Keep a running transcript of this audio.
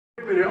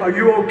minute, are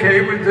you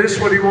okay with this,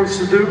 what he wants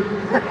to do?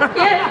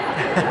 Yeah.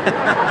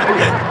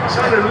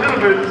 Sounded a little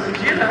bit,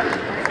 yeah.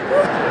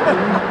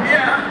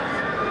 Yeah.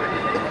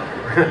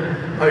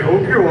 I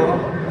hope you are.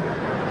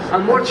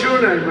 And what's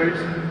your name, mate?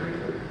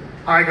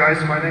 Hi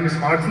guys, my name is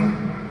Martin.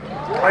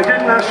 I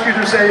didn't ask you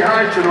to say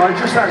hi to them, I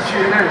just asked you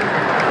your name.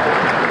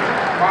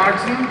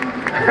 Martin.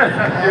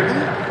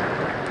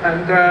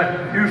 And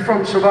you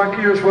from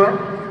Slovakia as well?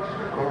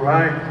 All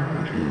right.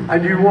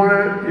 And you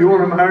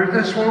wanna marry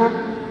this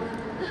woman?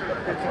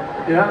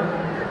 Yeah?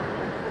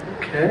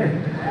 Okay.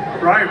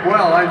 Right,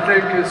 well, I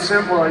think it's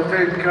simple. I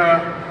think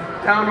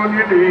down on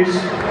your knees.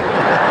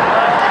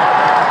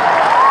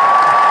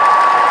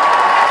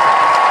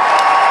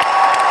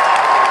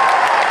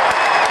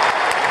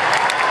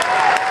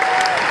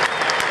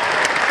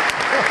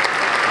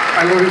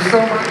 I love you so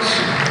much.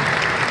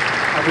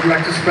 I would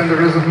like to spend the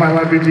rest of my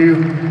life with you.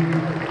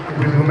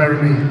 Will you marry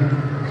me?